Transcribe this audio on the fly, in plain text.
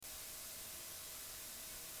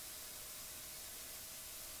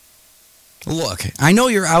Look, I know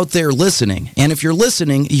you're out there listening, and if you're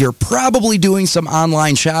listening, you're probably doing some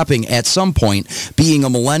online shopping at some point, being a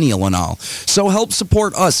millennial and all. So help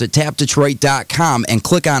support us at tapdetroit.com and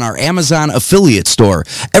click on our Amazon affiliate store.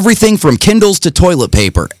 Everything from Kindles to toilet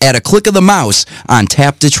paper at a click of the mouse on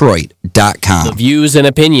tapdetroit.com. The views and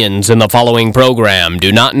opinions in the following program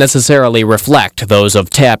do not necessarily reflect those of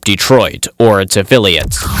Tap Detroit or its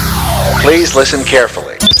affiliates. Please listen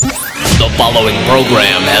carefully. The following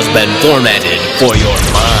program has been formatted for your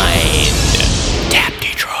mind. Tap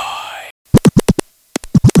Detroit.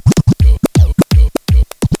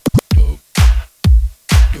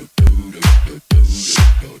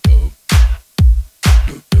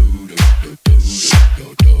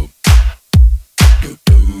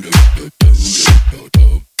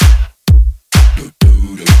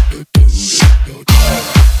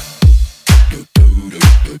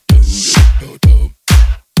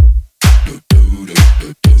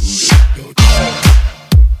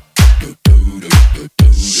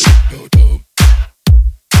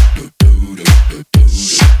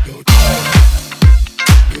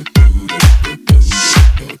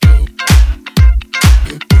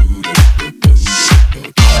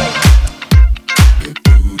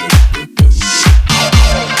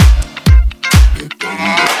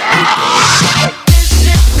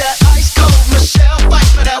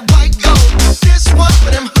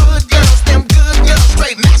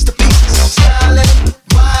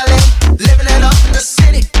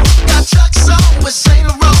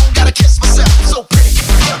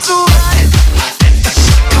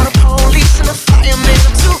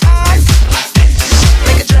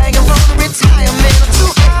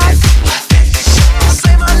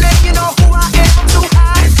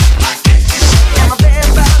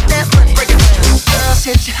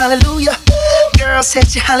 Hallelujah, girls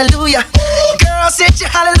hit you, hallelujah. Girls hit you,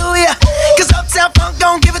 hallelujah. Cause Uptown Funk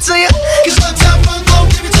don't give it to you. Cause Uptown Funk don't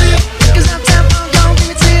give it to you. Cause Uptown Funk don't give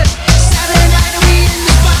it to you. Saturday night and we in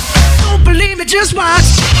the spot. Don't believe me, just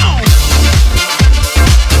watch.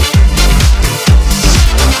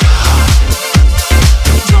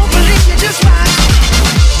 Don't believe me, just watch.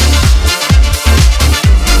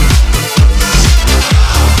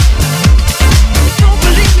 Don't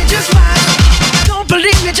believe me, just watch. Don't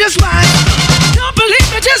believe me, just watch. Don't believe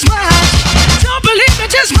me, just watch. Don't believe me,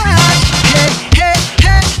 just watch. Hey, hey,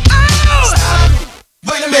 hey, oh! Stop.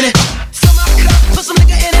 Wait a minute. Fill my cup, put some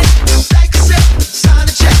nigga in it. Take a sip, sign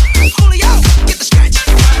the check. Julio, get the scratch.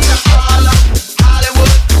 Right to Harlem,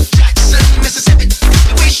 Hollywood, Jackson, Mississippi.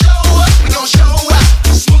 If we show up, we gon' show out.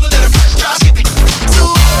 Smoother than a fresh drop. Skip it. Too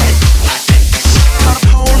hot. Call the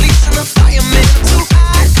police and the firemen. Too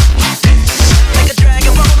hot. Like a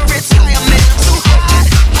dragon on a retirement. I'm too hot.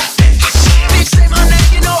 Bitch, say my name,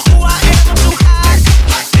 you know who I am. I'm too hot.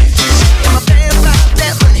 I'm a bad about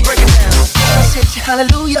that money. Break it down. Girls hit you,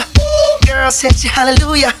 hallelujah. Girls hit you,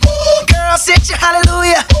 hallelujah. Girls hit you,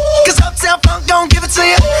 hallelujah. Cause Uptown Funk don't give it to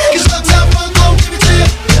you. Cause Uptown Funk don't give it to you.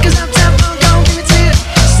 Cause Uptown Funk don't give it to you.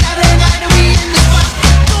 Saturday night and we in the spot.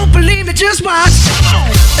 Don't believe me, just watch.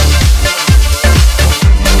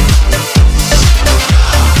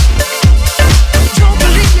 Don't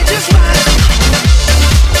believe me, just watch.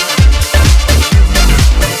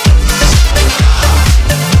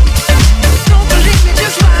 Don't believe me,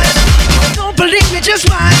 just watch. Don't believe me, just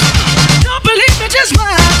watch. Don't believe me, just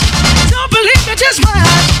watch. Don't believe me, just watch.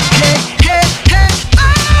 Hey, hey, hey,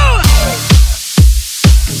 oh!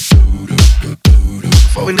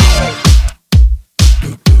 Before we leave,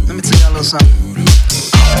 let me tell y'all a little something.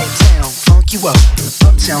 Uptown, funk you up.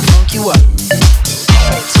 Uptown, funk you up.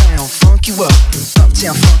 Uptown, funk you up.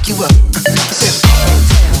 Uptown, funk you up. I said,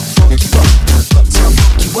 Uptown, funk you up. Uptown,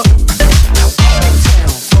 funk you up.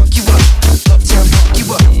 Uptown, funk you up. Uptown, funk you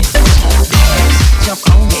up. Jump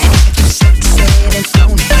on it. If you sexy and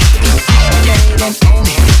own it. Get it and own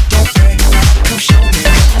it. Don't brag about it, come show me.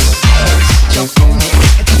 Jump on it.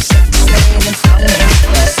 If you sexy and own it.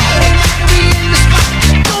 Saturday night we in the spot.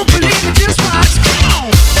 Don't believe it, just watch. Come on.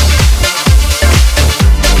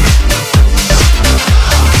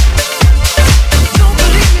 Don't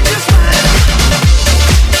believe me, just watch.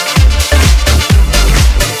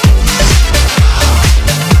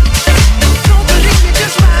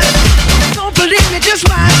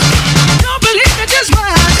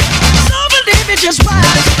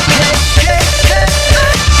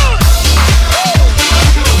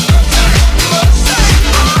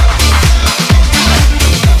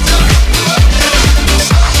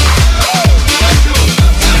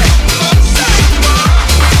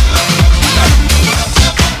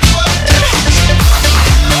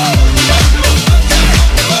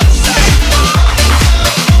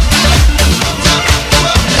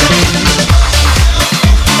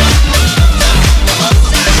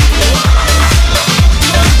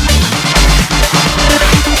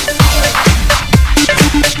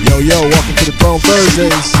 yo, welcome to the Throne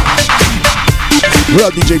Thursdays. What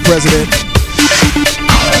up, DJ President?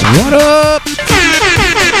 What up?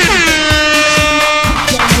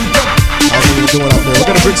 How's everyone doing out there? We're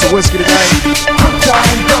gonna drink some whiskey tonight. And,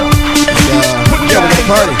 yeah, we're gonna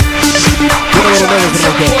party. Get a little nervous,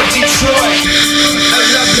 but okay.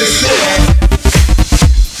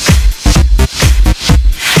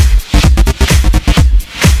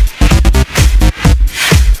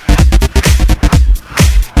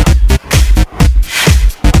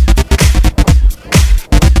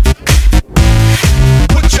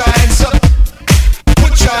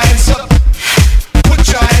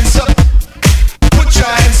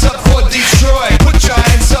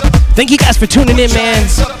 Thank you guys for tuning in, man.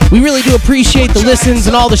 We really do appreciate the listens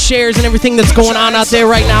and all the shares and everything that's going on out there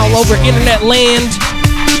right now all over internet land.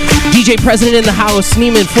 DJ President in the house,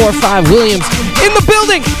 Neiman 45 Williams in the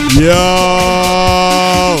building.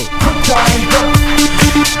 Yo!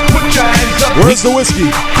 Where's the whiskey?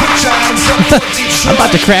 I'm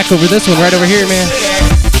about to crack over this one right over here, man.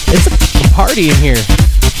 It's a party in here.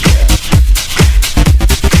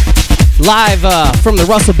 Live from the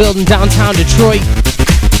Russell Building, downtown Detroit.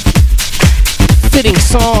 Fitting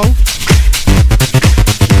song.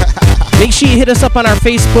 Make sure you hit us up on our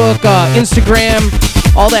Facebook, Instagram,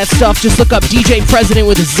 all that stuff. Just look up DJ President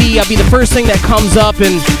with a Z. I'll be the first thing that comes up,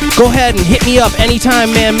 and go ahead and hit me up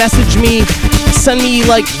anytime, man. Message me. Send me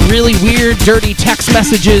like really weird, dirty text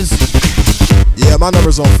messages. Yeah, my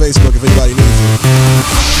number's on Facebook if anybody needs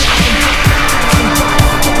it.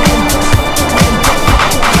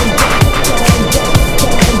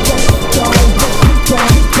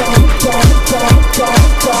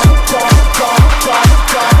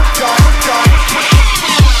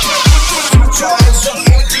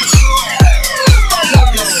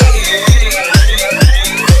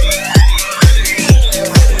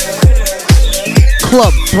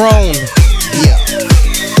 Club Throne. Yeah.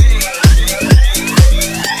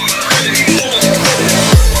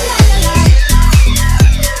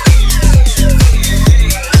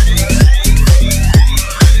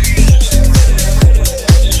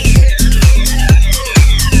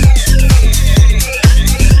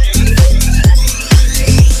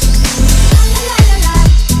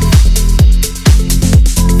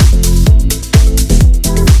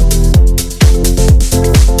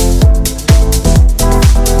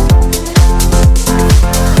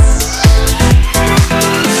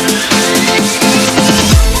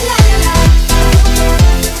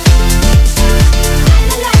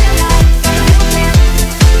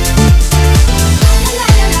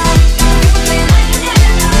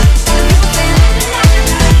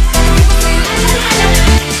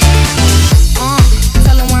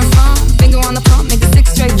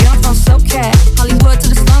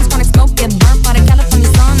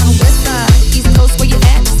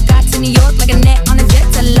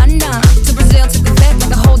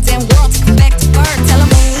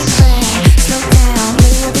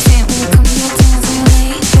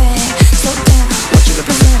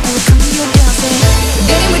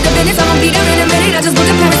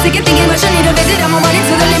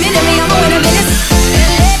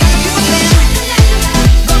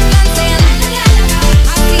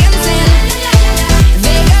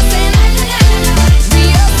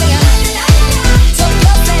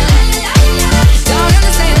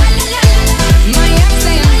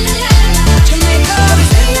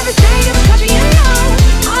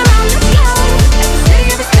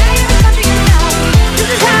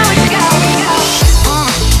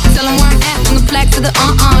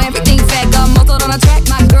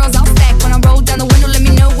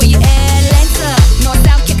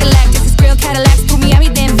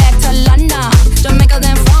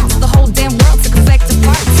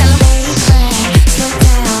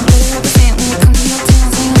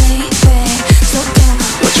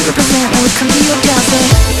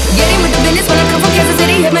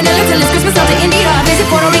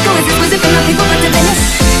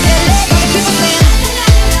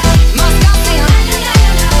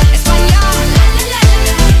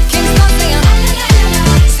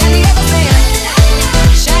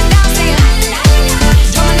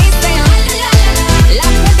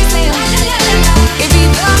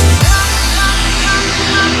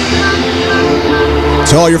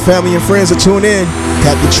 To all your family and friends that tune in,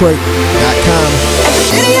 tapdetroit.com. Every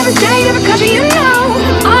city, every state, every country you know,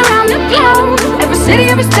 all around the globe. Every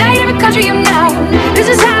city, every state, every country you know,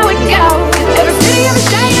 this is how it goes. Every city, every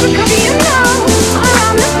state, every country you know, all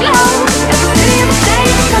around the globe. Every city, every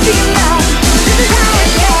state, every country you know, this is how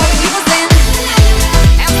it goes. People saying,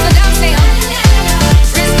 Amsterdam saying,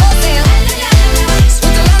 Frisco saying,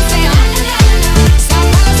 Switzerland saying, Sao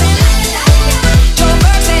Paulo saying,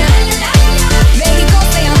 Joburg saying.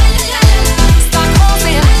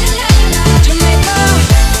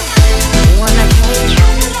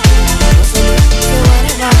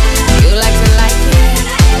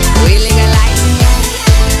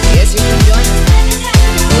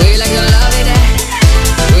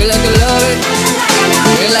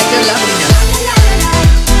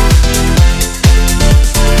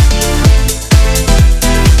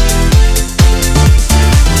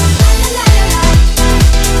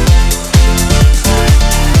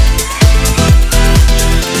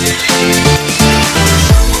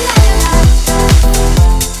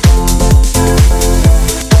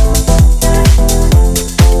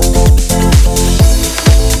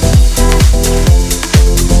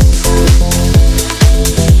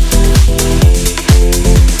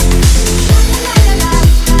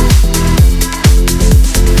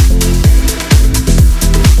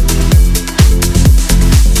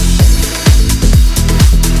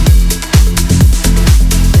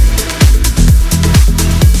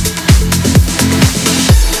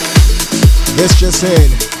 This just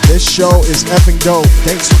in. This show is effing dope.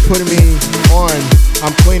 Thanks for putting me on.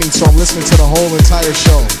 I'm cleaning, so I'm listening to the whole entire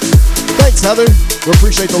show. Thanks, Heather. We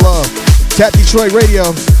appreciate the love. Tap Detroit Radio,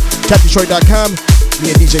 tapdetroit.com.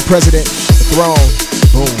 Me and DJ PreZident, The Throne.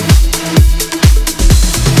 Boom.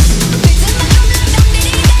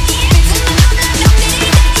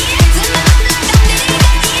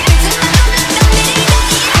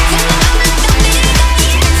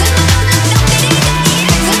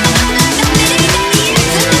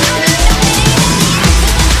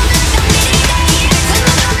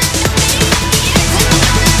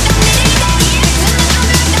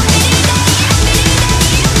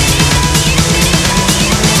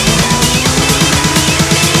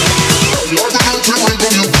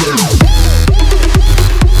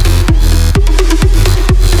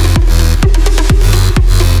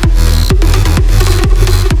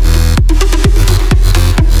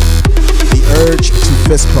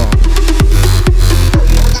 Fist pump.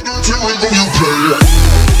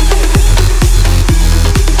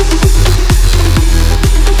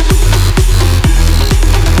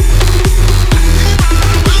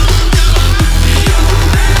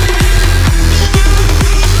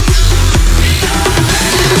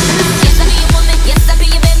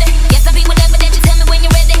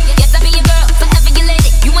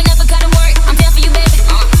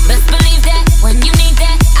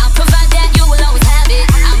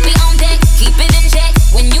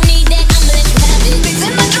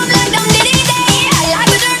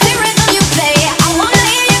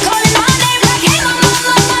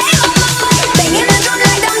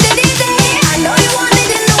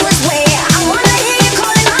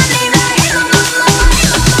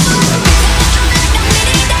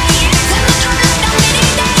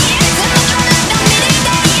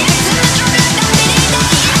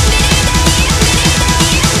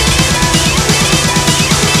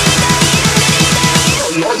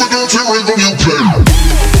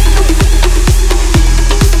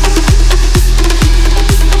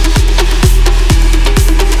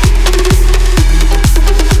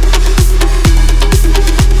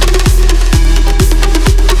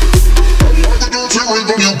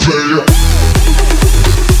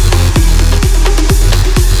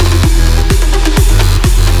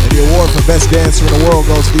 Best dancer in the world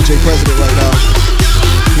goes to DJ PreZident right now.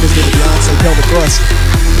 He just did the Beyonce pelvic thrust.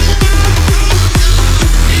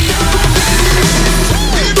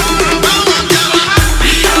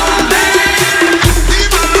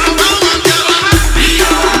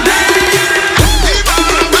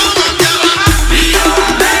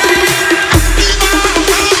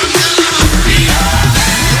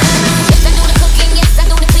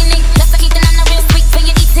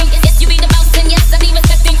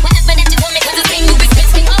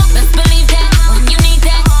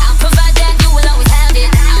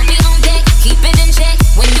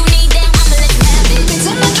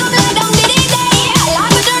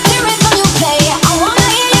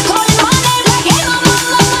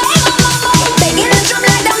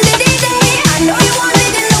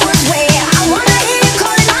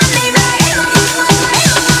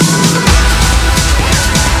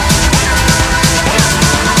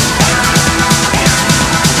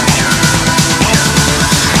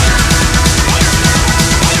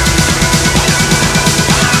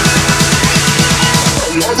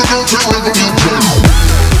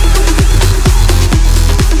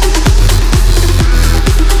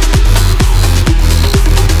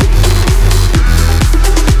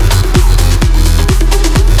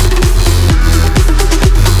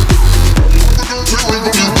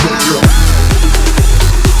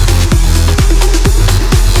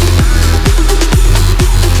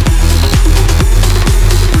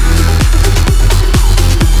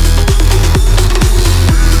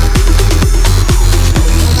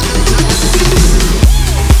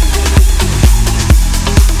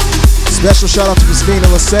 Special shout out to Christine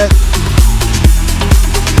and Lisette.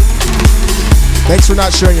 Thanks for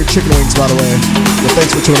not sharing your chicken wings, by the way. But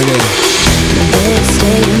thanks for tuning in.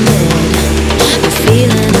 The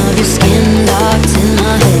feeling of your skin locked in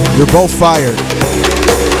my head. You're both fired.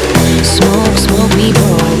 Smoke, smoke me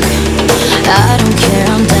broke. I don't care,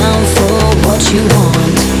 I'm down for what you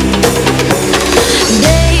want.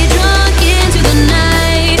 Day drunk into the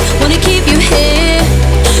night. Wanna keep you here,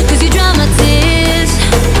 'cause you dry my tears.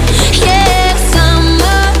 Yeah,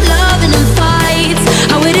 summer, loving and fights.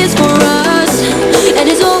 How it is for us, and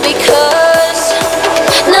it's all because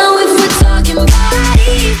now if we're talking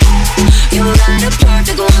body, you got a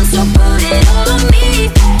perfect one, so put it all on me.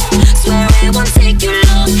 Swear it won't take you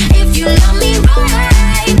long if you love me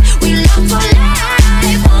right. We love for life.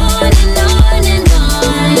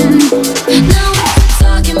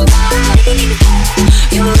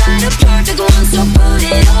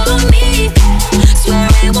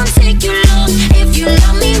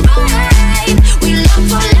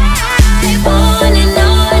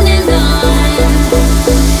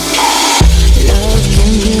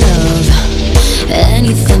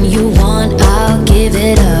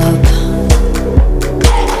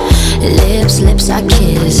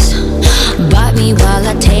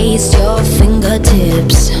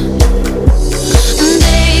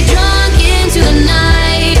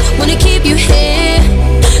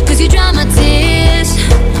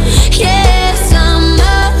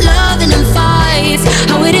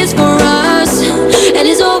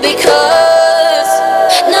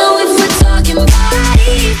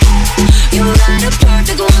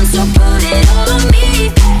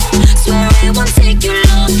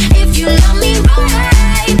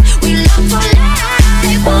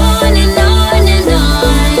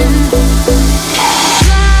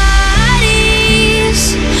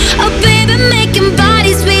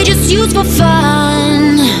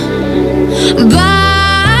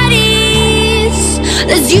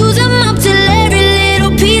 Let's use them up till every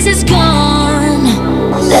little piece is gone.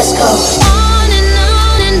 Let's go on and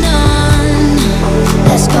on and on.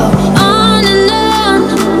 Let's go on and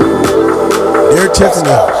on. Dear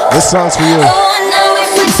Tiffany, this song's for you. Oh, now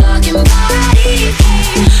if we're talking body,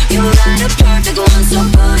 you got a perfect one, so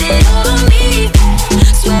put it all on me.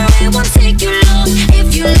 Swear it won't take you long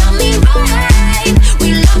if you love me right.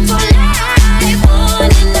 We love for life, on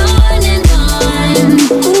and on and on.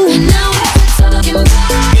 Now if we're talking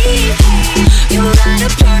body, you got a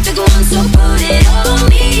perfect one, so put it all on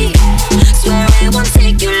me. Swear it won't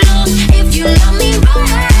take you long if you love me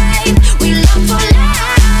right. We love for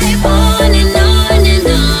life, on and on and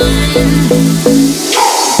on.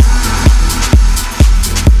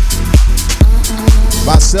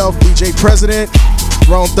 Myself, DJ PreZident,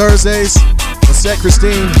 Throne Thursdays. Lisette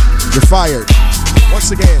Christine, you're fired.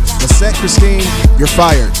 Once again, Lisette Christine, you're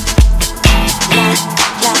fired.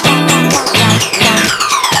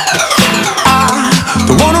 I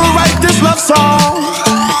don't wanna write this love song.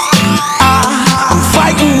 I'm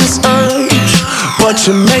fighting this urge, but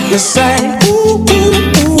you make me say, ooh,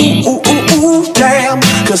 ooh, ooh, ooh, ooh, ooh, damn.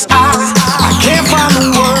 Cause I can't find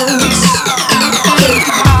the words.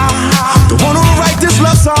 I don't wanna write this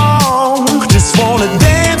love song, just wanna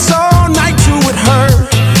dance all night to it hurt.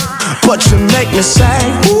 But you make me say,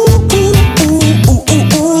 ooh, ooh, ooh, ooh, ooh,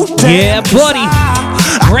 ooh, damn. Yeah, buddy.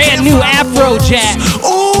 Brand new Afrojack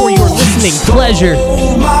for your listening pleasure.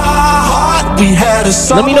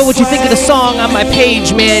 Let me know what you think of the song on my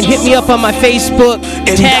page, man. Hit me up on my Facebook.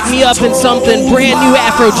 Tag me up in something. Brand new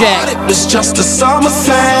Afrojack. It's just a summer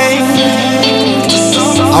thing.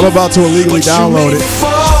 I'm about to illegally download it.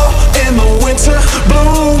 Fall in the winter,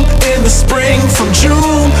 bloom in the spring. From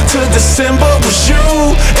June to December was you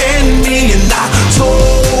and me, and I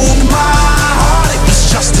told my heart it was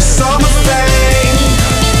just a summer thing.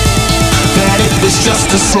 That it was just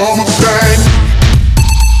a summer thing.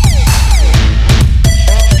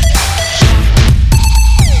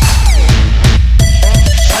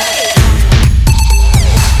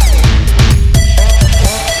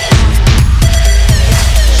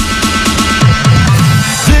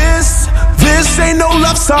 This ain't no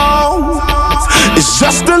love song. It's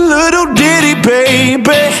just a little ditty,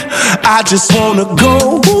 baby. I just wanna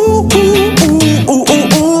go ooh, ooh, ooh, ooh, ooh,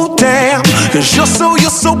 ooh, damn. Cause you're so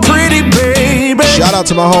pretty, baby. Shout out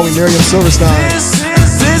to my homie Miriam Silverstein. This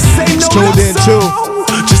ain't no tuned love in too. song.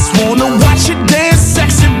 Just wanna watch you dance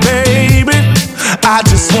sexy, baby. I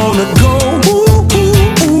just wanna go ooh,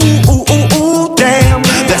 ooh, ooh, ooh, ooh, ooh, damn.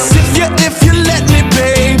 That's if you let me,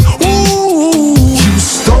 babe. Ooh, you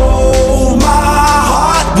stole my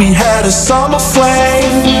heart. We had a summer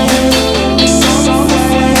flame,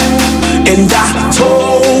 and I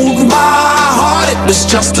told my heart it was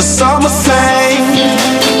just a summer thing.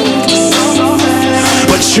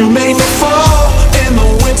 But you made me fall in the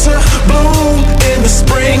winter, bloom in the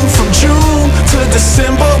spring. From June to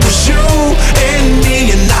December was you and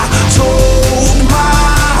me, and I told my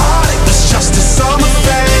heart it was just a summer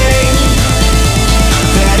thing.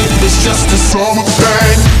 That it was just a summer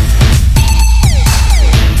thing.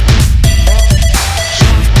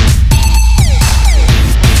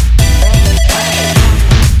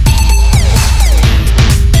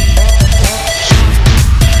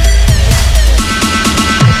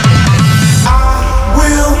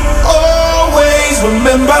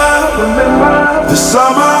 Remember the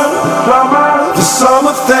summer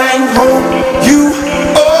thing. Hope you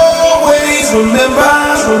always remember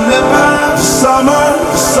the summer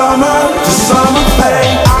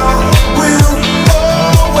thing. I will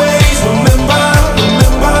always remember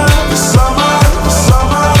the summer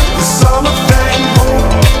thing. Hope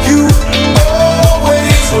you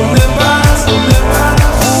always remember the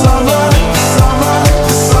summer.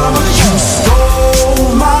 You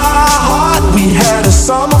stole my heart. We had a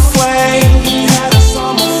summer flame,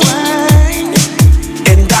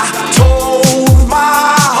 and I told my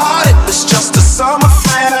heart it was just a summer flame.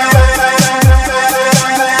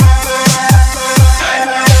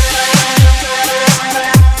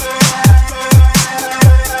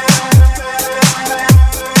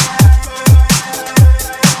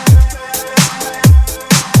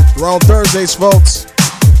 We're on Thursdays, folks.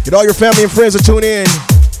 Get all your family and friends to tune in.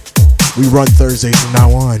 We run Thursdays from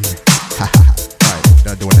now on. Alright,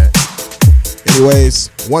 not doing that. Anyways,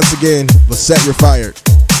 once again, Lisette, you're fired.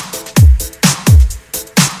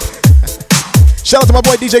 Shout out to my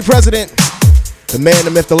boy DJ PreZident, the man,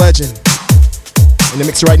 the myth, the legend. In the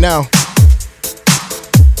mix right now.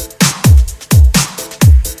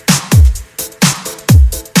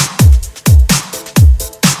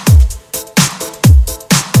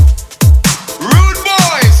 Rude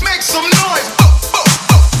boys, make some noise.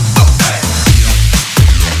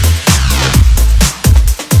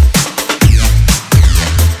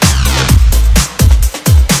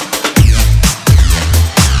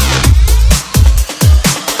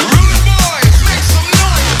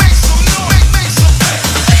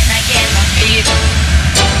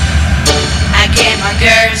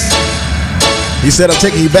 You said I'm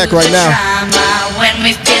taking you back right now. When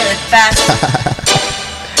we feel it fast,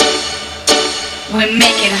 we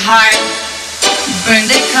make it hard. Burn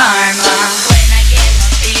the karma. When I get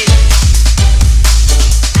my beat,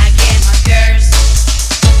 I get my girls.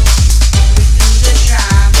 We do the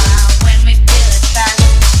drama. When we feel it fast,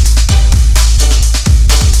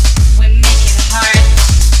 we make it hard.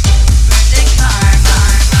 Burn the karma.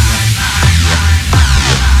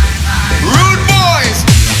 Rude boys.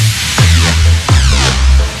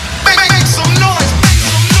 Make some noise. Make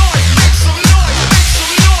some noise. Make some noise.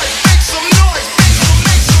 Make some noise.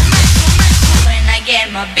 When I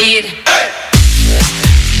get my beat.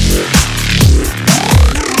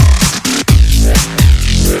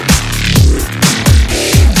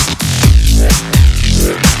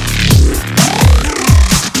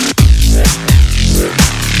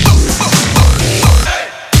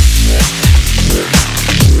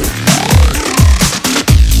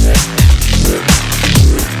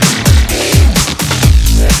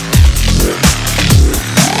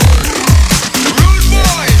 Rude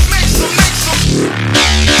boys. Make some.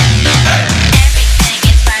 Everything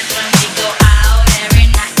is right when we go out every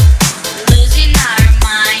night. Losing our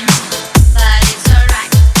mind, but it's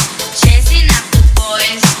alright. Chasing after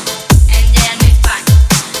boys, and then we fight.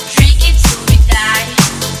 Drinking till we die,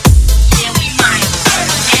 yeah we might.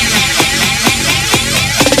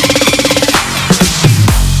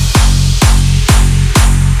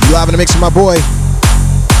 You live in the mix with my boy.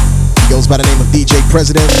 He goes by the name of DJ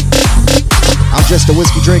PreZident. I'm just a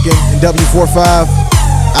whiskey drinking in W45.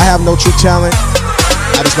 I have no true talent.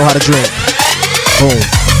 I just know how to drink. Boom.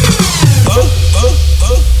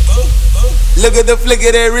 Look at the flick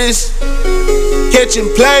of that wrist. Catching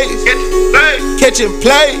plays. Catching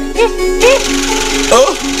play.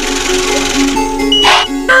 Oh.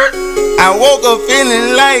 I woke up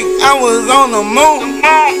feeling like I was on the moon.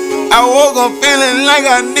 I woke up feeling like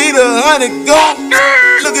I need 100 goons.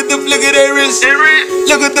 Look at the flick of that wrist.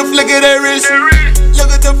 Look at the flick of that wrist. Look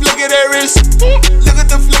at the flick of that wrist. Look at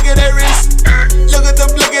the flick of that wrist. Look at the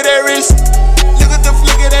flick of that wrist. Look at the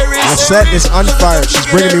flick of that wrist. My set is unfired. She's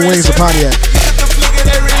bringing me wings of Pontiac. Look at the flick of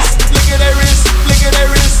that wrist. Flick of that wrist. Flick of that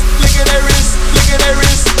wrist. Flick of that wrist. Flick of that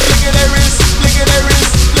wrist. Flick of that wrist. Flick of that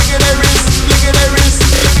wrist. Flick of that wrist. Flick of that wrist.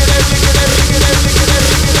 Flick of that. Flick of that. Flick of that. Flick of that.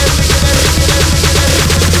 Flick of that. Flick of that.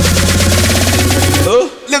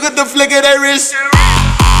 Look at the flick of that wrist. Look at the flick of that wrist.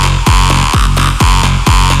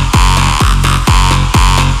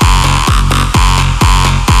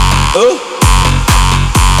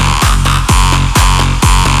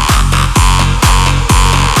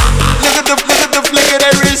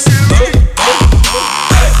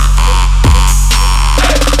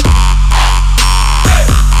 Look at the flick of that wrist.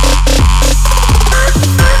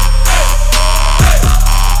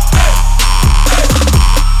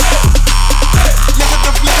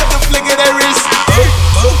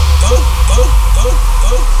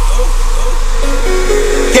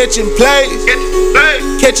 Catching plays.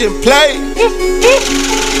 Catching play.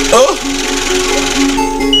 Oh.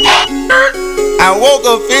 I woke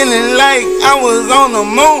up feeling like I was on the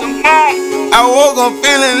moon. I woke up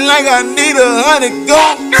feeling like I need 100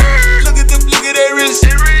 goons. Look at the flick of that wrist.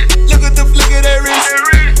 Look at the flick of that wrist.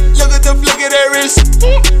 Look at the flick of that wrist.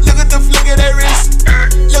 Look at the flick of that wrist.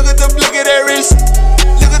 Look at the flick of that wrist.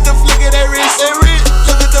 Look at the flick of that wrist.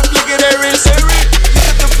 Look at the flick of that wrist. Look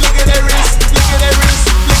at the flick of that wrist. Flick of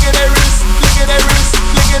that wrist. Flick of that wrist. Flick of that wrist.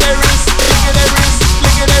 Flick of that wrist. Flick of that wrist. Flick of that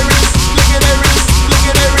wrist. Flick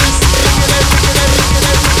of that wrist. Flick of that wrist.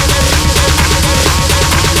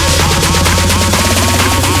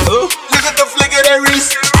 Look at the flick of that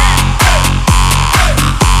wrist.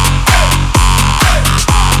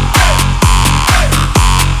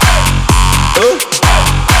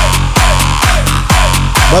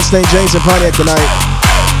 Mustang James and Pontiac tonight.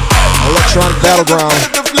 Electronic Battleground. Look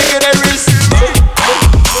at the flick of that wrist.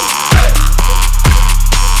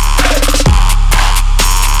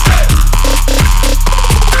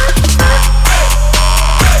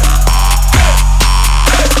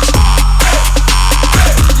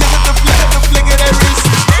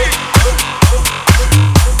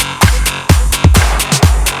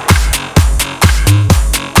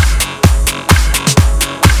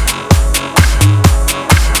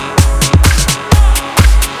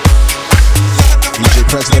 DJ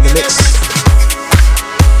PreZident in the mix.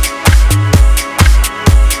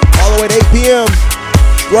 All the way to 8 p.m.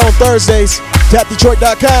 We're on Thursdays.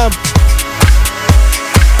 TapDetroit.com.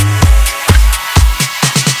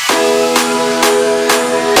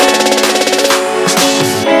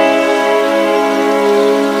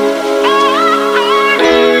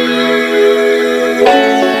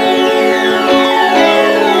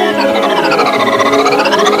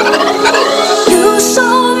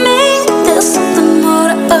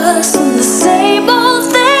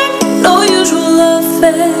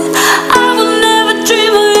 I will never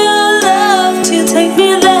dream of your love to take me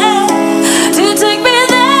there, to take me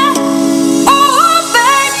there. Oh,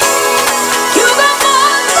 baby, you got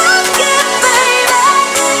more to give, baby.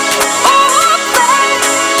 Oh,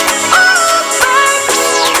 baby,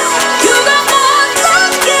 you got more to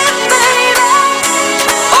give, baby.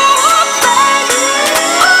 Oh, baby,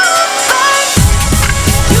 you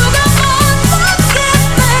got more to give,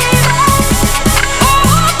 baby.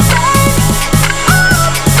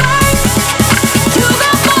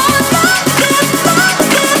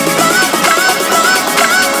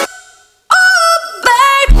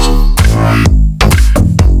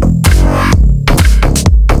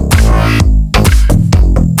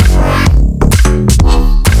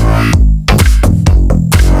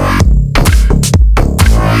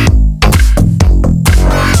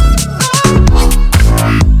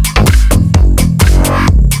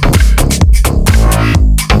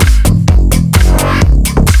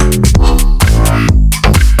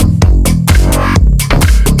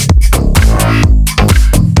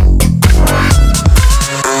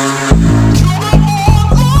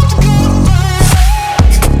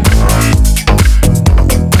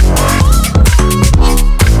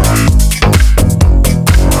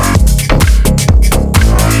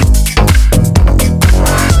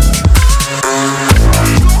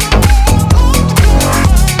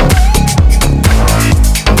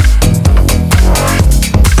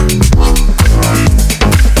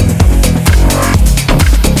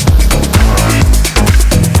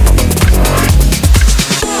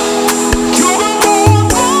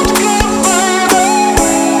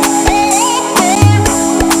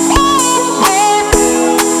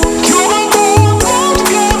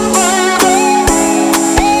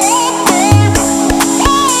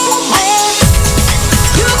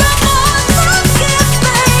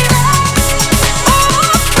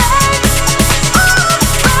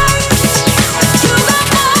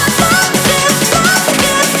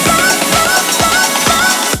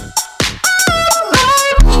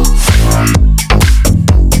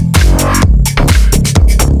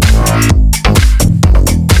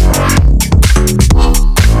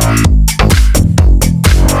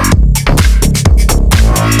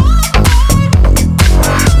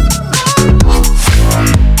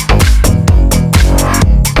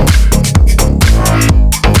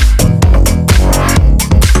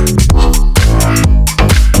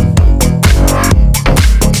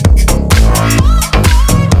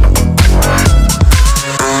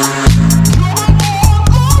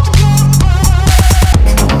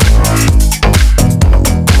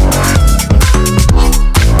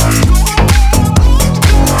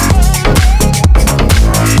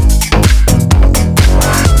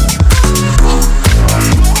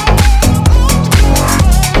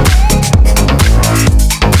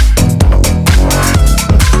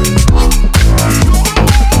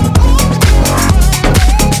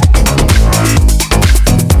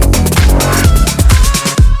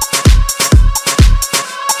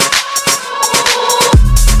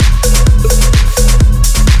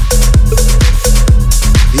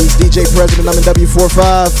 DJ President, I'm in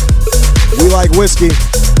W45. We like whiskey.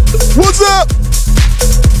 What's up?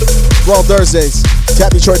 12 Thursdays.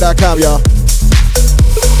 TapDetroit.com, y'all.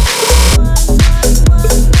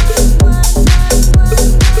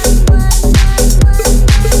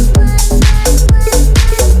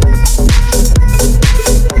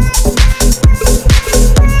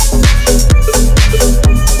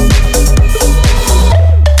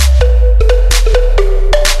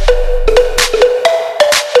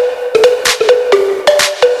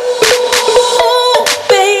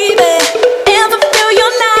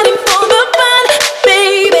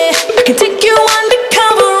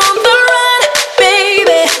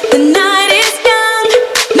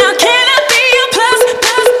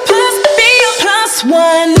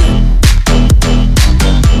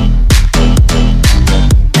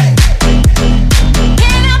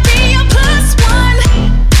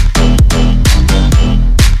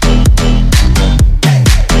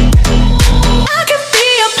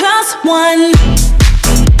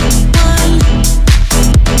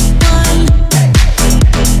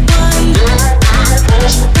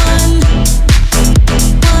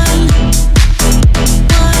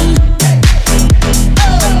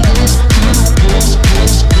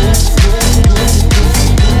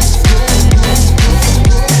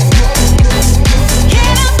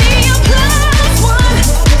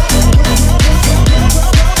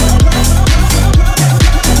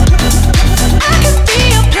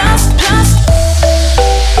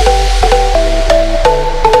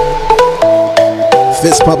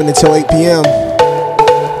 Fist pumping until 8 p.m.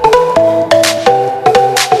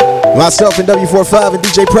 Myself and W45 and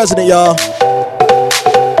DJ President, y'all.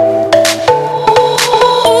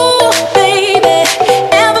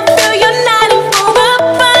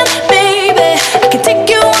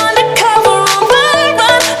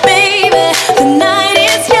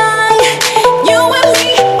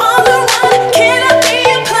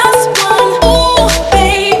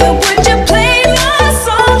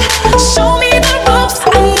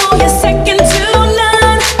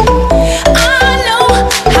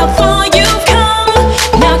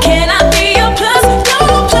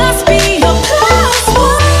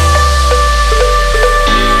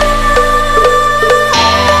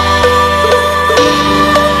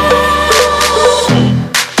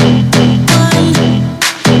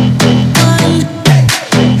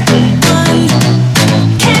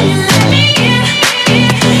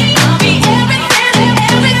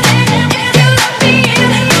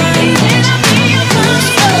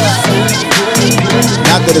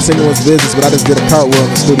 It's anyone's business, but I just did a cartwheel in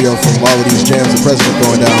the studio from all of these jams the President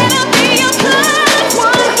throwing down.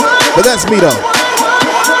 But that's me though.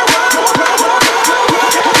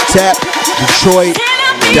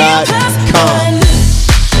 TapDetroit.com.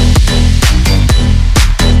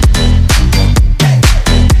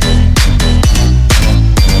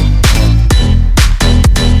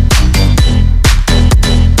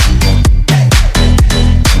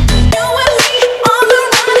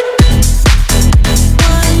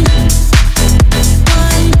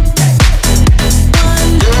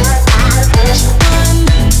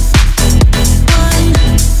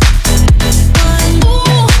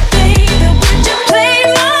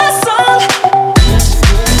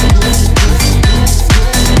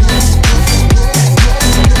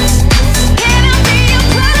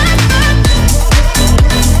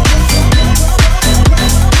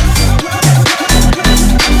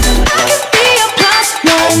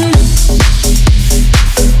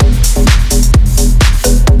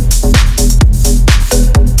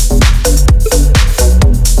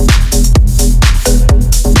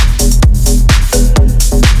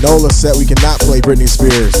 Nola said we cannot play Britney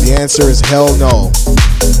Spears. The answer is hell no.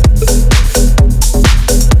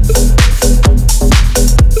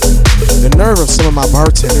 The nerve of some of my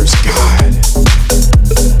bartenders, God.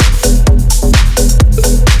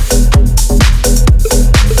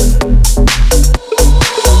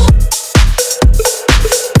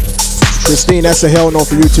 Christine, that's a hell no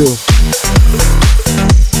for you too.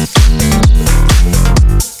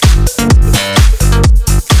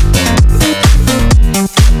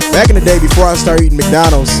 Back in the day, before I started eating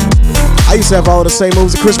McDonald's, I used to have all the same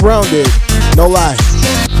moves that Chris Brown did. No lie.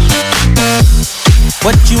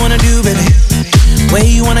 What you wanna do, baby? Where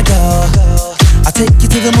you wanna go? I'll take you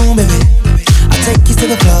to the moon, baby. I'll take you to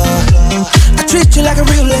the floor. I treat you like a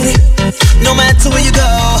real lady, no matter where you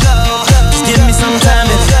go. Just give me some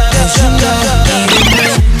time, baby, 'cause you know even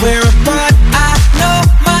when we're apart, I know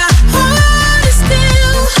my heart is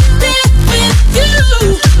still there with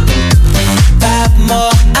you. 5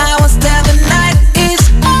 more hours till the night is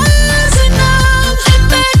ours, and I'm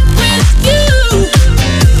back with you.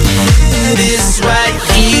 This right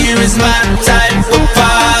here is my type of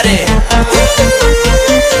party.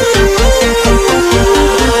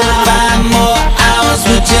 5 more hours,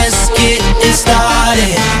 we're just getting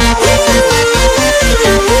started.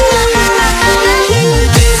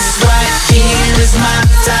 This right here is my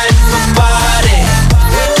type of party.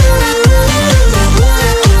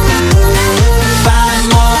 5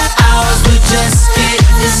 more hours, we're just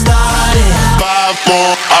getting started. 5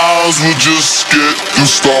 more hours, we're just getting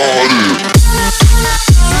started.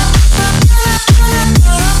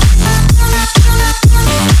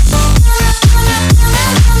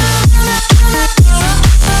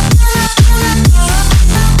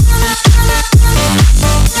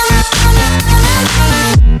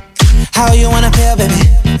 How you wanna feel, baby?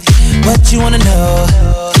 What you wanna know?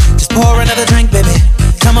 Just pour another drink, baby.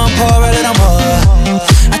 Come on, pour a little more.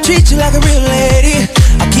 I treat you like a real lady.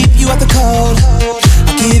 I'll keep you out the cold.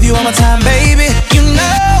 I'll give you all my time, baby. You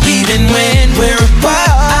know, even when we're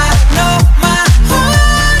apart, I know my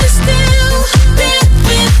heart is still there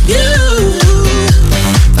with you.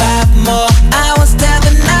 5 more hours till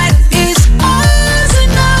the night is ours,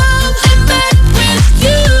 and I'm back with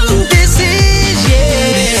you. This is,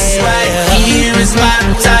 yeah, this right here is my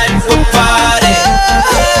type of party.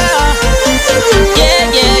 Yeah,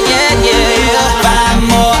 yeah, yeah, yeah. 5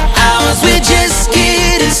 more hours, we're just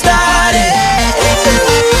getting started.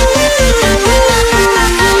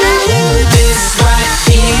 This right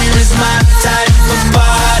here is my type of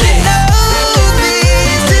party. No,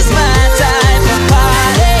 this is my type of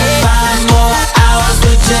party. 5 more hours,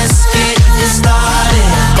 we're just getting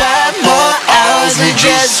started. 5 more hours, we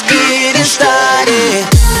just getting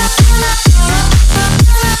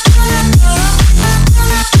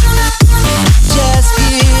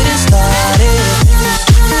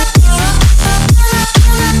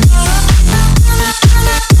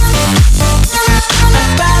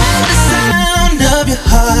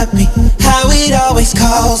heartbeat, how it always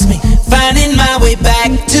calls me, finding my way back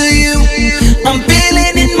to you. I'm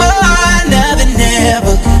feeling it more now than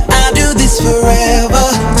ever. I'll do this forever,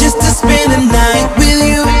 just to spend the night with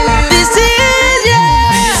you. This is, yeah,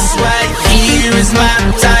 this right here is my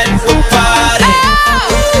type of party.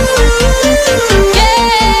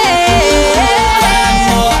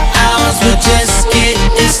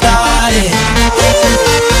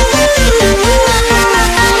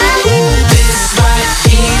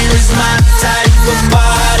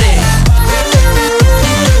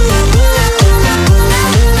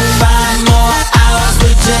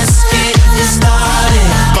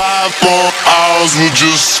 We're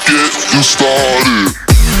just getting started.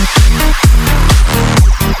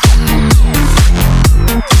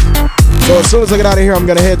 So as soon as I get out of here, I'm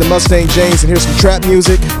gonna head to Mustang James and hear some trap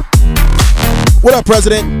music. What up,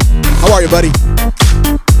 President? How are you, buddy?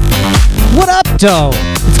 What up, Doe?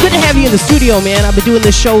 It's good to have you in the studio, man. I've been doing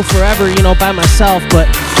this show forever, by myself, but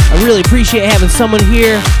I really appreciate having someone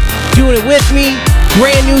here doing it with me.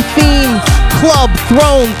 Brand new theme, Club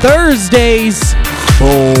Throne Thursdays.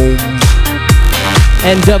 Boom.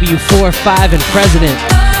 NW45 and President.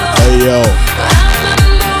 Hey, yo.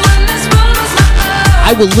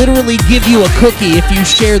 I will literally give you a cookie if you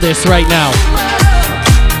share this right now.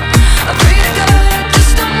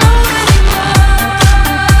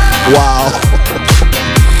 Wow.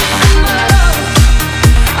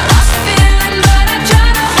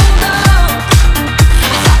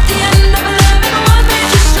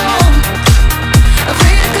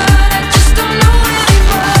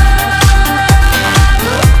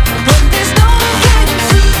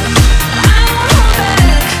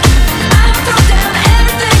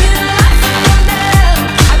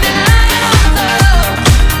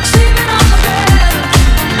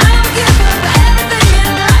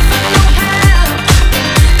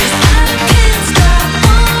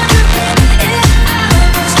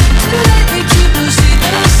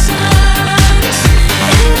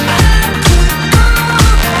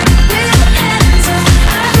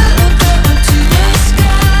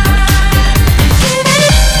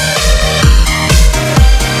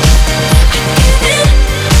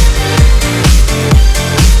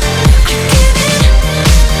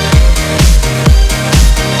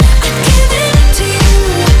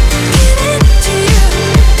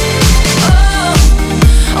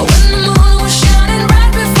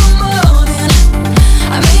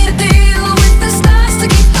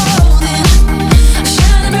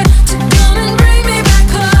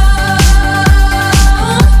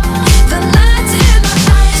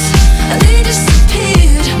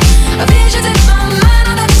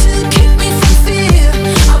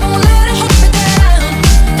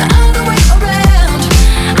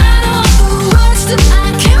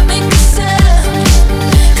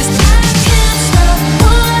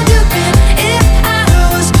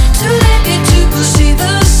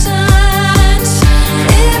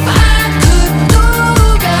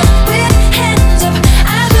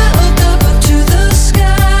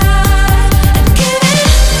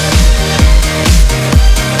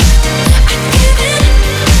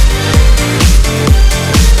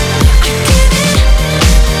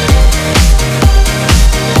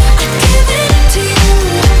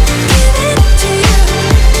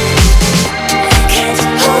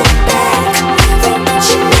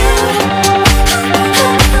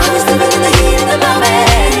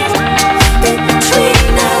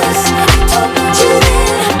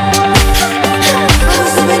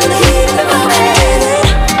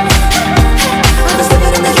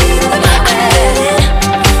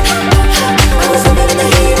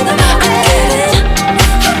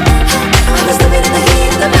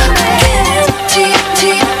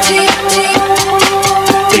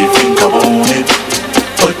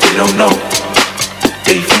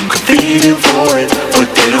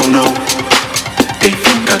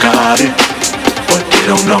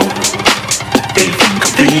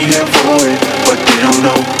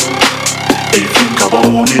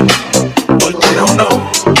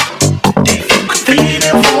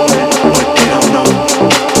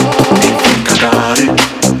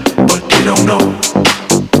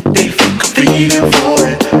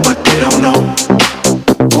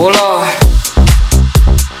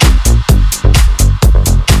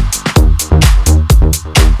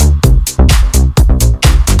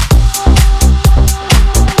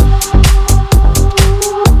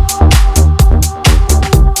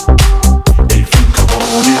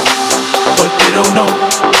 But they don't know.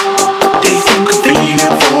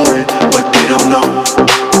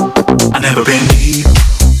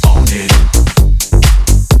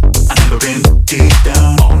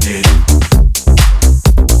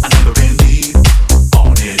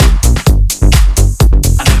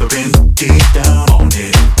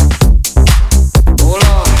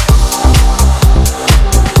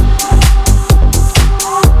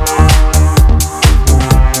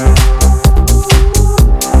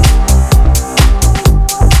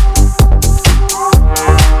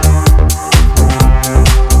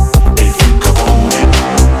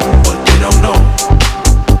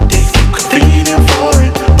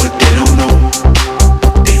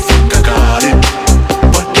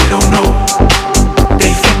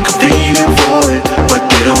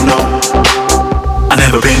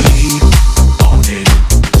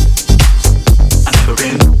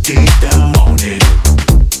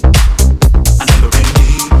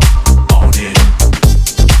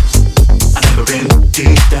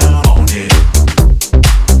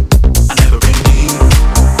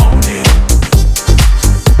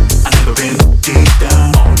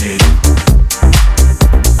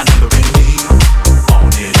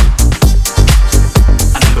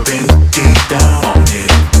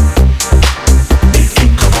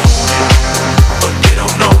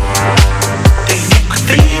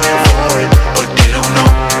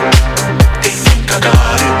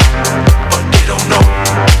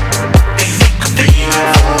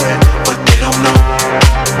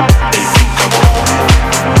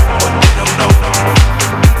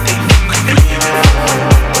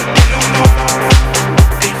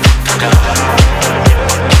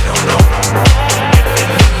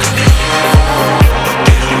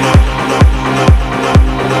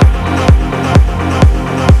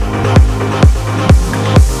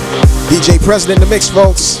 DJ President in the mix,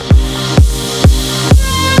 folks.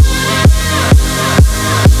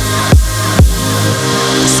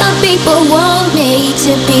 Some people want me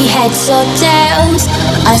to be heads or tails.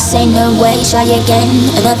 I say no way, try again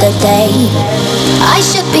another day. I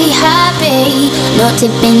should be happy, not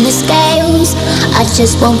tipping the scales. I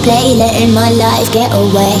just won't play, letting my life get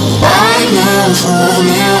away. I'm not for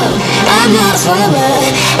now, I'm not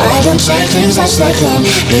forward. I don't take things as they come,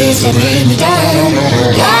 if they bring me down.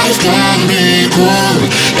 Life can be cool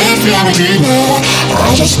if you're a dreamer.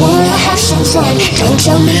 I just wanna have some fun, don't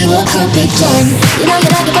tell me what could be done. You know you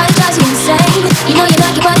like it, but it drives you insane. You know you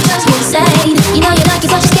like it, but it drives you insane. You know you like it,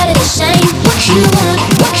 but you're scared of the shame. What you want,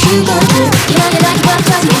 what you gon' do? You know you like it, but it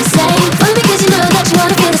drives you insane. Only because you know that you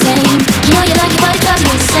wanna feel the same. You know you like it, but it drives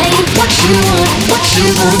you insane. What you want, what you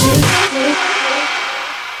gon' do?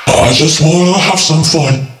 I just wanna have some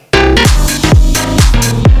fun.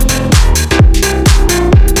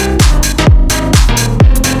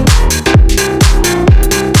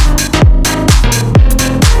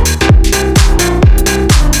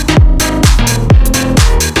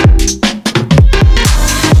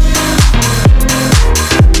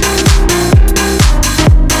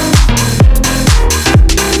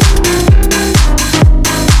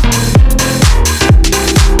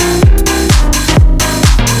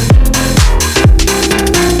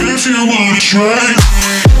 Try.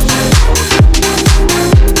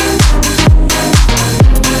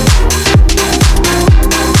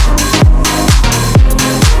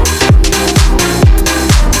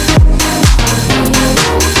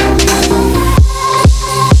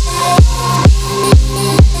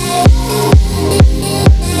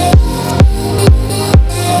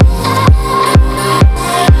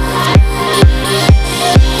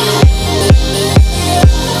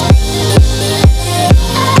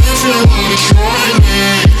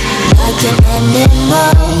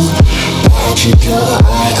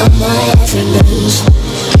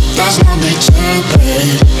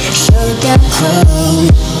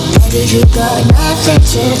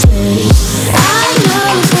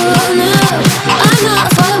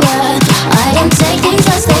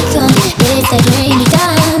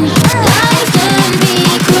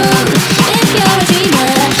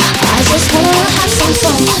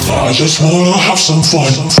 I just wanna have some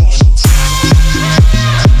fun.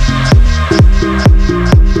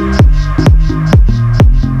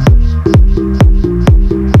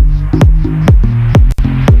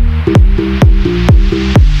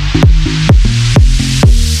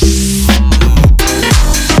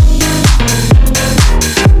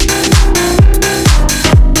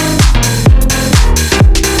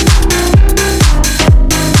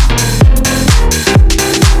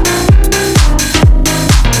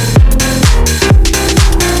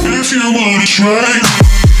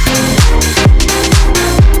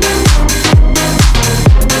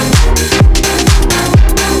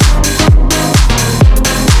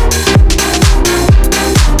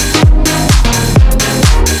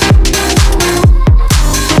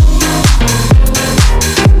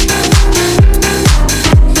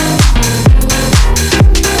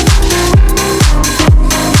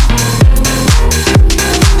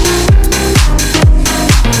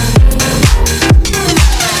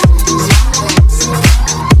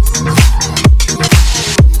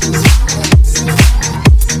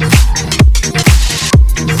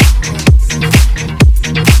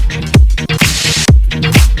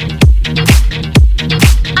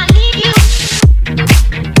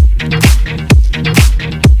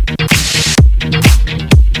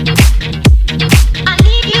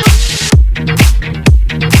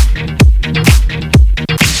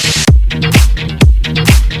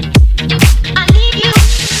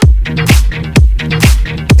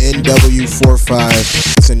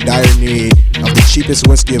 Is in dire need of the cheapest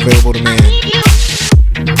whiskey available to man.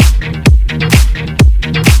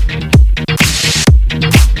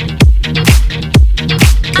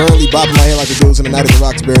 Currently bobbing my head like the dudes in the night at the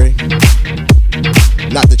Roxbury.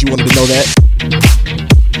 Not that you wanted to know that.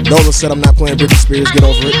 Nola said I'm not playing Britney Spears, get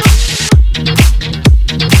over it.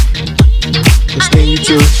 Christine, you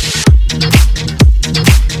too.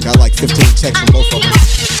 Got like 15 texts from both of them.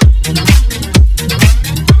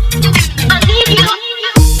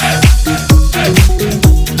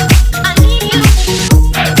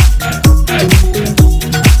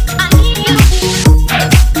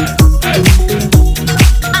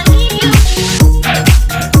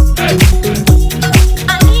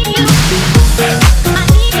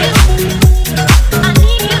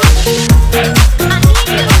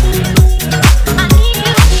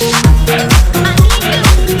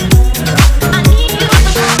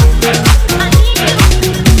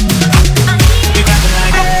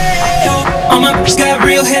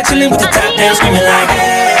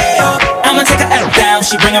 I'ma take her out down,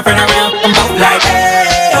 she bring her friend around. I'm both like,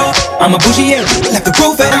 hey, oh. I'm a bougie, yeah, left the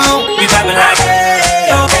roof at home. We vibing like, hey,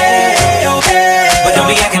 oh, hey, oh, hey. But don't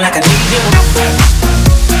be acting like I need you.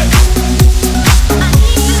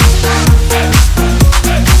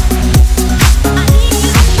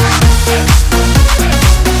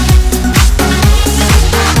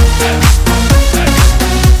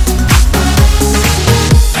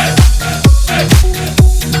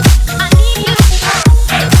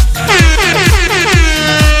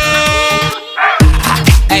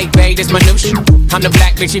 My new shoe. I'm the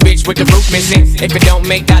black bitchy bitch with the roof missing. If it don't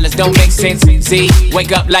make dollars, don't make sense. See,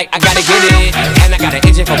 wake up like I gotta get it. And I got an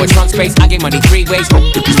engine for a trunk space. I get money 3 ways, 3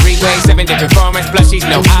 ways, 7 different formats. Plushies,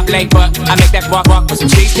 no oblate, but I make that walk with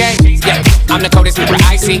some cheesecake. Yeah, I'm the coldest super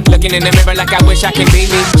icy. Looking in the mirror like I wish I can be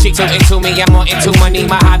me. She too into me, I'm more into money.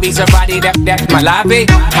 My hobbies are body, that's my lobby.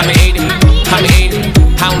 I'ma eat it, I'ma eat it.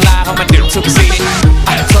 I don't lie, on my dick superseded.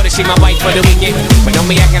 I told her she my wife for the weekend, but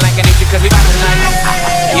don't be acting like I need you 'cause we vibing like,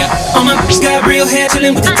 yeah. All my bitches got real hair,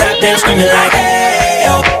 chillin' with the top down, screaming like, hey,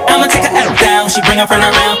 oh. I'ma take her out down, she bring her friend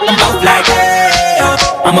around. I'm both like, hey, oh.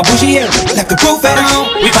 I'm a bougie, yeah, left the roof at home.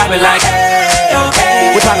 We vibing like, hey, oh,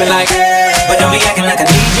 hey. We vibing like, hey, but don't be acting like I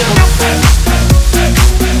need you.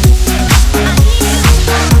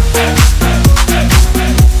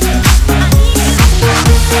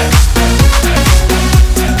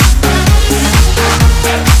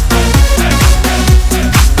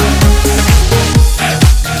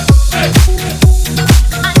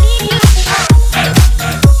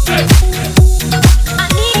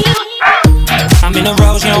 In the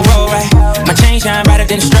roads, you don't roll right. My chain shine brighter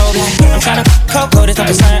than a strobe light. I'm tryna cocoa this up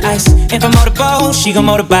with sun ice. If I motorboat, she gon'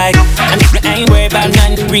 motorbike. I ain't worried about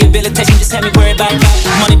nothing. Rehabilitation just had me worried about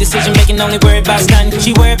money decision making, only worried about stunting.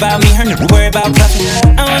 She worried about me, her nigga worried about cuffing.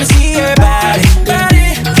 I wanna see her body.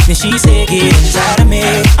 Then she said, get inside of me.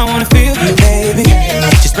 I wanna feel you, baby.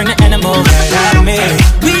 Just bring the animal right out of me.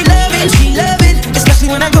 We love it, she love it, especially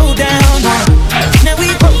when I go down. Now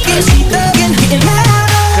we broken, she thuggin', getting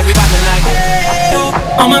louder. 'Cause we vibing like, hey, oh.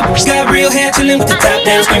 All my bitches got real hair, chillin' with the top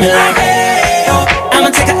down, screaming like, hey, oh. I'ma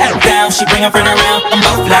take her out down, she bring her friend around. I'm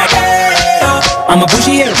both like, hey, oh. I'm a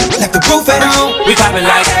bougie, yeah, left the roof at home. We vibing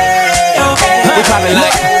like, hey, oh, hey. We vibing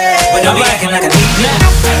like, hey, but don't be acting like I need you.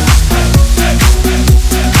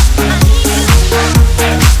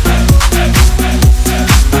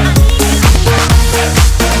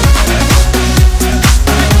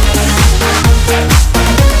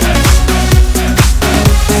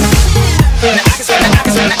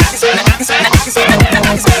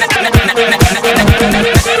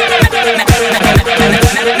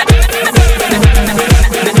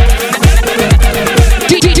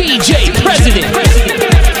 DJ PreZident.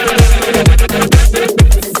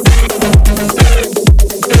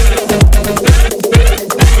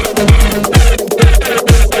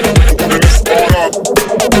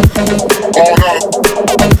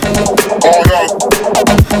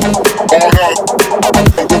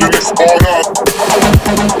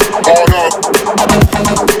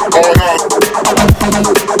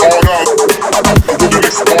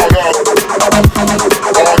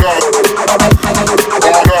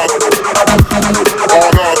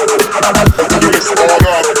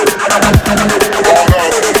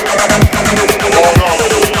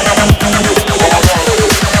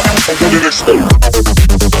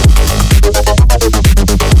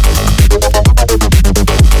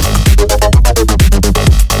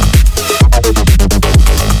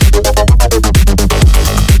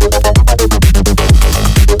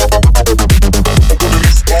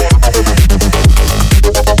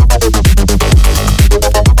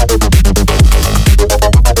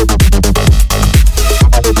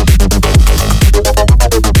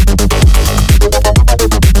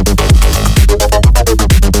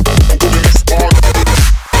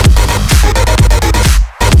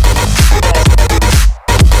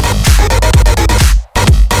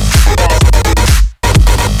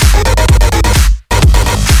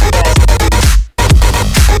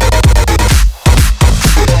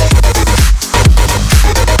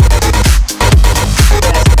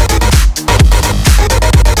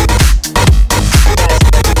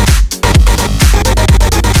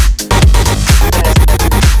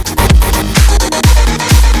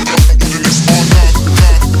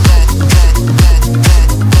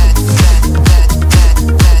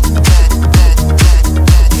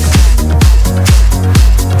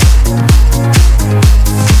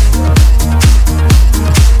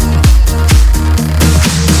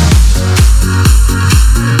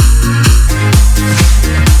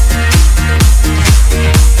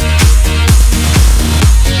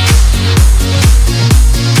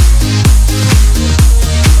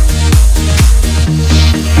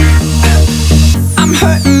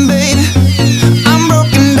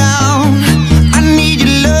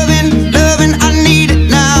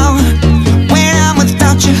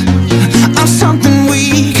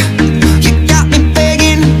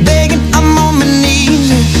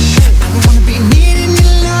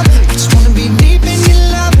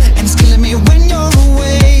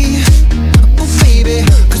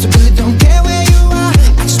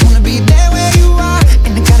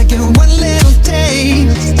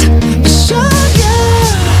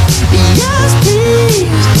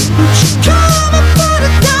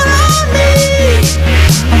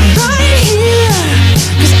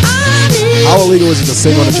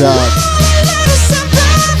 job.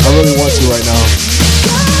 I really want to right now.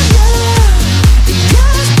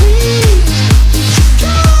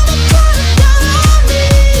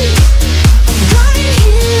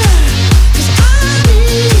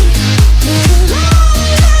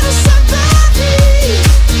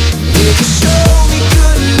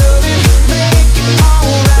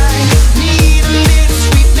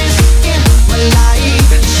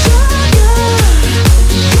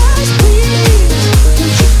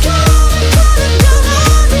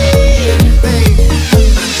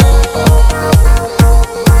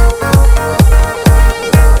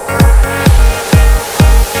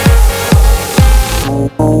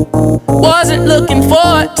 Wasn't looking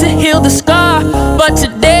forward to heal the scar, but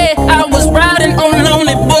today I was riding on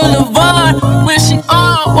Lonely Boulevard, wishing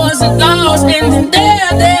all wasn't lost, and then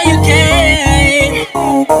there you came.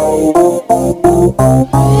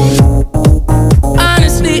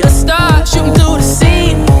 Honestly, a star shooting through the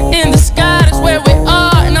scene in the sky, that's where we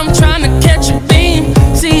are, and I'm trying to catch a beam.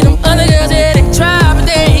 See them other girls, yeah, they try, but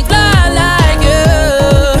they ain't fly like you.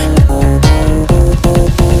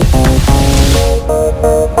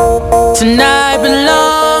 Tonight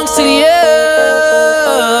belongs to you.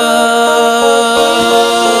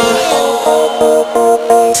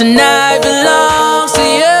 Tonight belongs to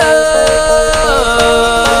you.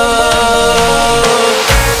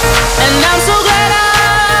 And I'm so glad I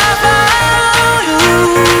found you.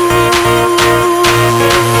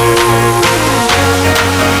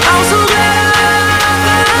 I'm so glad I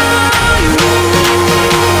found you.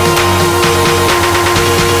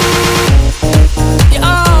 You're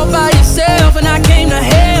all by yourself and I came to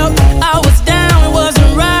help. I was down, it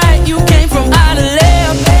wasn't right. You came from out of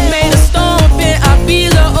left, made a storm up in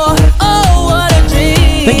Ibiza. Oh, what a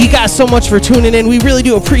dream. Thank you guys so much for tuning in. We really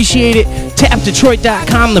do appreciate it.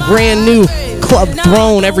 TapDetroit.com, the brand new Club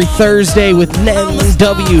Throne every Thursday with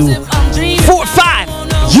NW 45.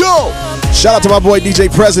 Yo! Shout out to my boy DJ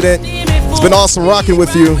President. It's been awesome rocking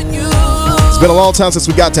with you. It's been a long time since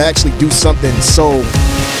we got to actually do something, so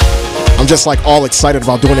I'm just like all excited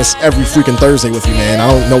about doing this every freaking Thursday with you, man.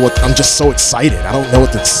 I'm just so excited. I don't know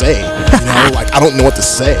what to say. I don't know what to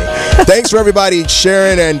say. Thanks for everybody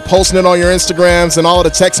sharing and posting it on your Instagrams and all of the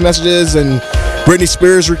text messages and Britney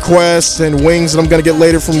Spears requests and wings that I'm going to get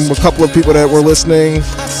later from a couple of people that were listening.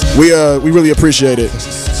 We really appreciate it.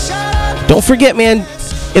 Don't forget, man,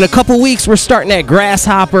 in a couple weeks, we're starting at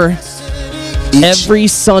Grasshopper every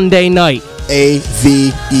Sunday night.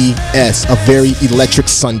 AVES, a very electric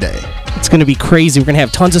Sunday. It's going to be crazy. We're going to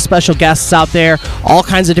have tons of special guests out there, all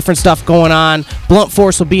kinds of different stuff going on. Blunt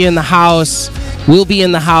Force will be in the house. We'll be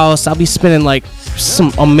in the house. I'll be spinning like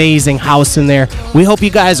some amazing house in there. We hope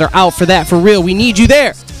you guys are out for that for real. We need you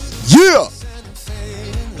there. Yeah.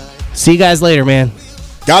 See you guys later, man.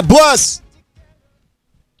 God bless.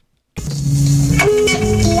 Ooh,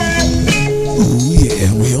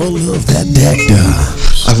 yeah, we all love that Dagda.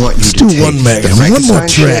 I want you to take one more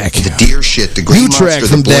track. The deer shit, the green monster,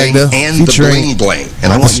 the bling, and the bling bling.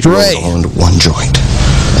 And I want you to roll it all into one joint.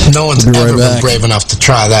 No one's ever been brave enough to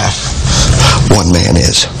try that. One man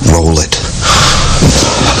is. Roll it.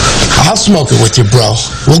 I'll smoke it with you, bro.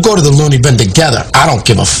 We'll go to the loony bin together. I don't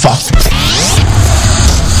give a fuck.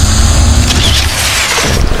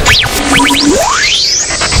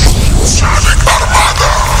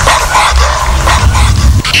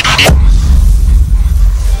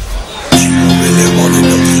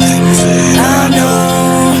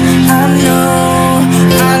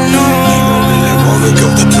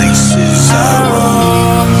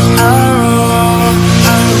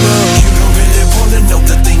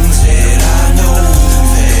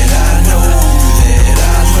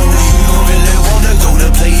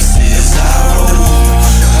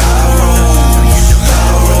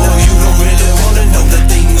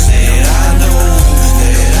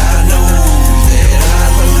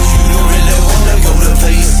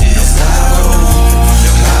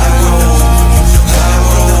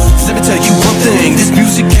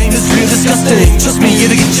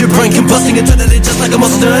 Combusting eternally just like a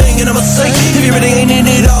Mustang. And I must say, if you really ain't in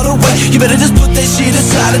it all the way, you better just put that shit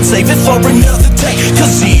aside and save it for another day.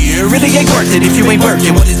 Cause it really ain't worth it if you ain't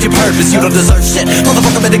working. What is your purpose? You don't deserve shit.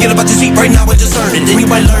 Motherfucker, better get up out your seat right now and just earn it. Then you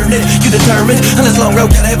might learn it. You determined. On this long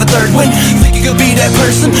road, gotta have a third win. Think you could be that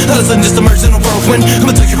person? All of a sudden just emerge in a whirlwind.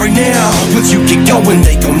 I'ma tell you right now, once you get going,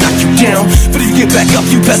 they gon' knock you down. But if you get back up,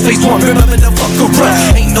 you pass phase one. Remember to fuck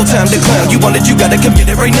around. Ain't no time to clown. You want it, you gotta commit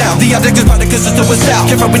it right now. The object is bound to consist of what's out.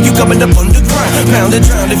 Care when you coming up underground. Pound and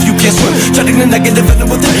drown if you can't swim. Treading the negative and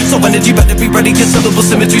within. So energy better be ready. Considerable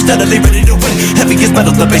symmetry, steadily ready to win. Heavy as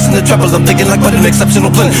metal, the bass and the treble. I'm thinking like what an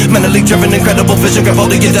exceptional blend. Mentally driven, incredible vision. Grab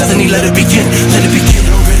hold of your destiny, let it begin. Let it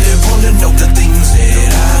begin.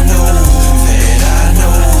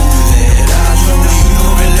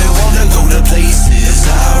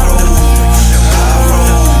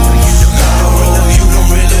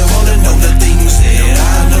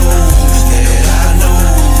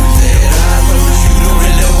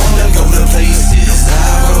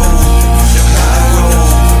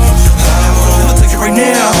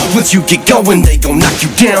 Once you get going, they gon' knock you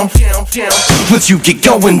down. Once you get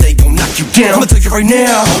going, they gon' knock you down. I'ma tell you right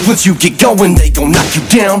now. Once you get going, they gon' knock you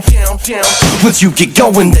down. Once you get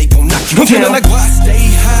going, they gon' knock you down. I'm feeling like why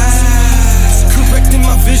stay high. Correcting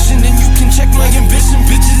my vision, and you can check my ambition.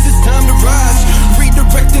 Bitches, it's time to rise.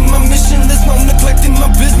 Redirecting my mission, there's no neglecting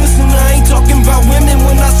my business. And I ain't talking about women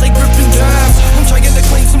when I say grip and dive. I'm trying to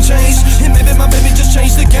claim some change, and maybe my baby just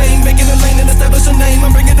changed the game. Making a lane and establish a name,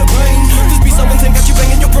 I'm bringing the pain. This beat so intense, got you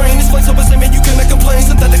banging your brain. This place so insane, man, you cannot complain.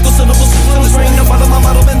 Synthetical syllables, syllables rain. Now follow my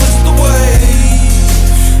model, man, this is the way.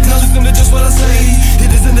 Now listen to just what I say.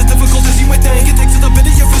 It isn't as difficult as you might think. It takes a bit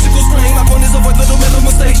of your physical strain. My point is avoid little mental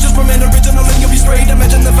mistakes. Just remain original and you'll be straight.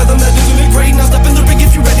 Imagine the fathom that isn't it great. Now step in the ring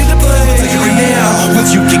if you're ready to play. I'll tell you right now.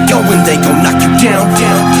 Once you get going, they gon' knock you down.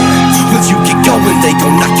 Once you get going, they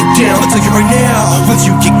gon' knock you down. I'll tell you right now. Once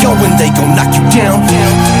you get going, they gon' knock you down.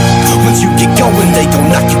 Once you get going, they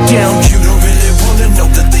gon' knock you down. You don't really wanna know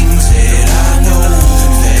the things that I know.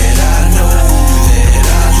 That I know. That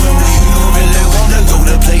I know. You don't really wanna go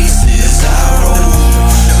to places I roll.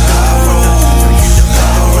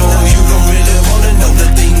 You don't really wanna know the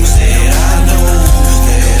things that I know.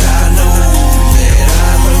 That I know. That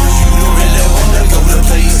I know. You don't really wanna go to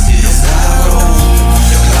places I roll.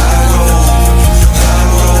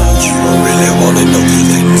 You don't really wanna know the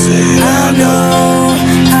things that I know.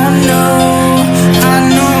 I know.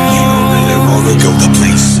 You don't really wanna go the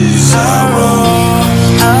places I roll.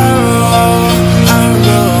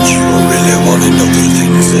 You don't really wanna know the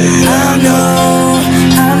things that I know.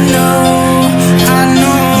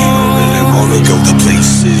 You don't really wanna go the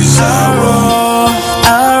places I roll.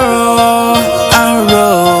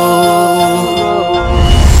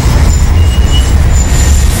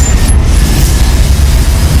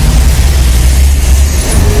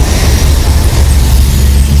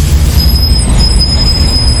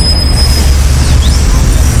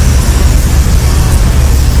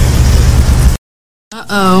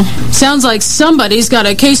 Uh-oh. Sounds like somebody's got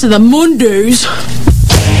a case of the Mondays.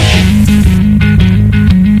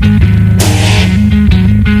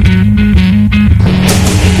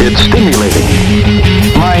 It's stimulating,